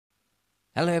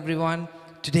Hello everyone,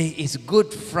 today is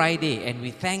Good Friday and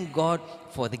we thank God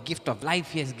for the gift of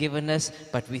life He has given us,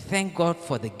 but we thank God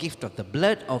for the gift of the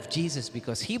blood of Jesus,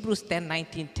 because Hebrews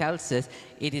 10:19 tells us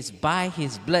it is by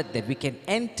His blood that we can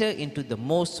enter into the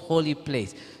most holy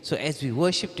place. So as we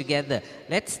worship together,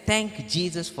 let's thank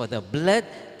Jesus for the blood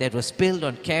that was spilled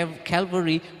on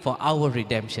Calvary for our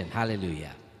redemption.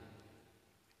 Hallelujah.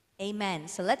 Amen.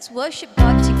 So let's worship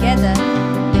God together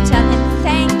and tell Him,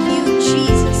 thank you,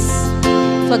 Jesus,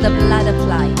 for the blood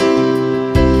applied.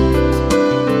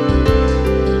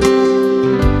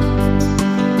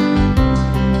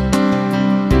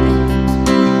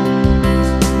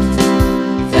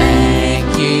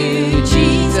 Thank you,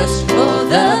 Jesus, for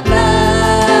the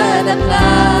blood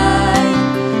applied.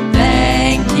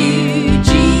 Thank you,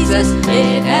 Jesus,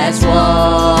 it has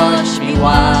washed me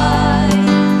white.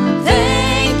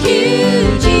 Thank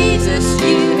you, Jesus,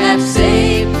 you have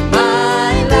saved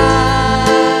my life.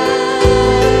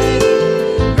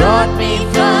 Brought me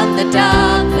from the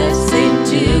darkness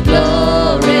into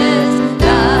glorious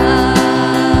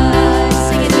light.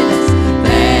 Sing it with us.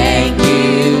 Thank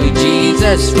you,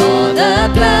 Jesus, for the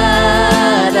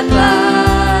blood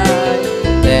applied.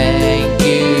 Thank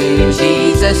you,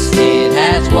 Jesus, it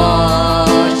has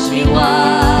washed me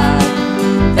white.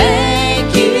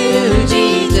 Thank you,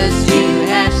 Jesus, you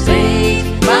have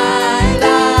saved my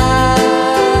life.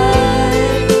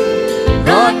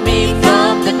 Brought me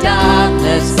from the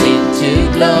darkness into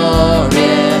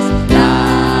glorious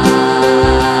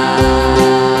light.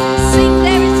 Sing,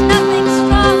 there is nothing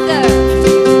stronger.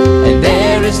 And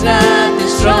there is nothing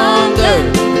stronger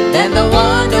than the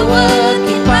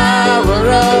wonder-working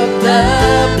power of the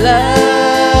blood.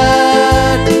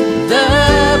 The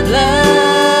blood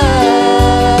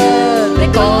that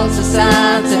calls us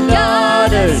sons and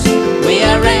daughters. We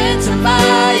are ransomed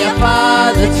by our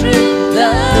Father through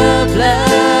the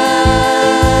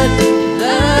blood.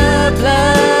 The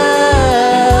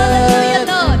Hallelujah, blood.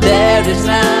 Lord. There is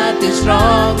nothing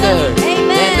stronger Amen.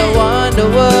 than the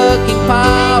wonder-working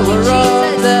power Thank you, of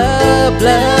Jesus. the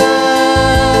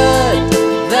blood.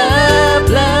 The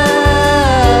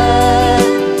blood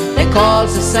that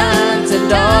calls us sons and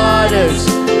daughters.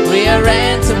 We are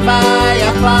ransomed by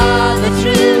our Father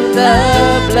through the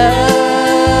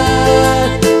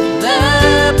blood. The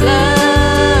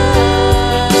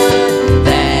blood.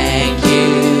 Thank you,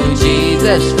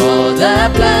 Jesus, for the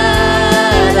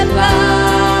blood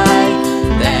applied.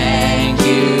 Thank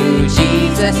you,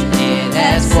 Jesus, it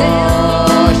has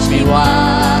washed me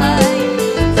white.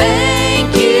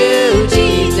 Thank you,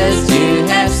 Jesus, you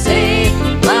have saved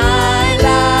my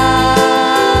life.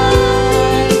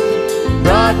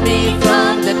 Brought me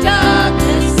from the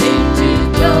darkness into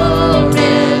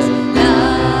glorious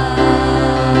light.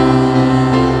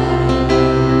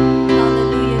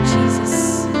 Hallelujah, Jesus.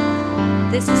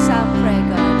 This is our prayer,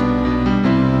 God.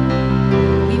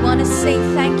 We want to say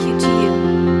thank you to you.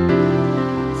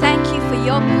 Thank you for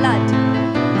your blood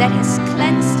that has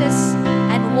cleansed us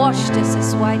and washed us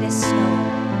as white as snow.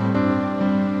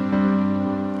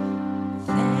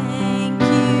 Thank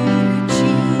you,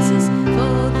 Jesus,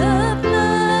 for the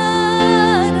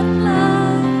blood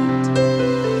applied.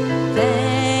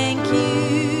 Thank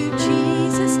you,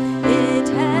 Jesus, it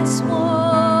has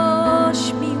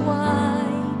washed me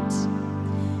white.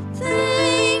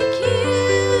 Thank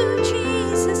you,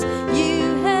 Jesus, you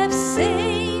have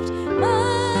saved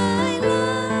my life.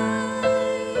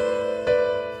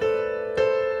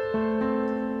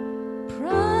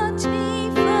 Brought me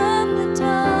from the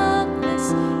darkness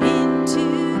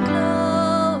into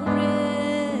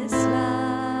glorious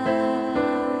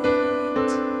light.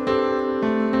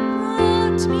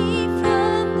 Brought me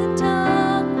from the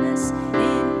darkness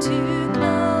into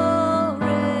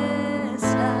glorious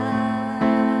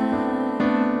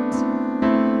light.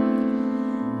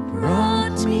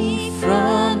 Brought me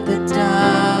from the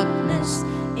darkness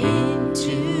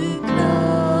into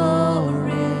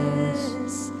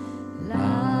glorious light.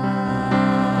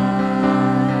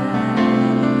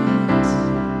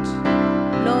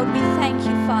 Lord, we thank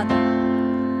you, Father,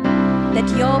 that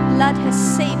your blood has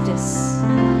saved us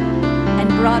and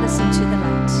brought us into the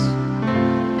light.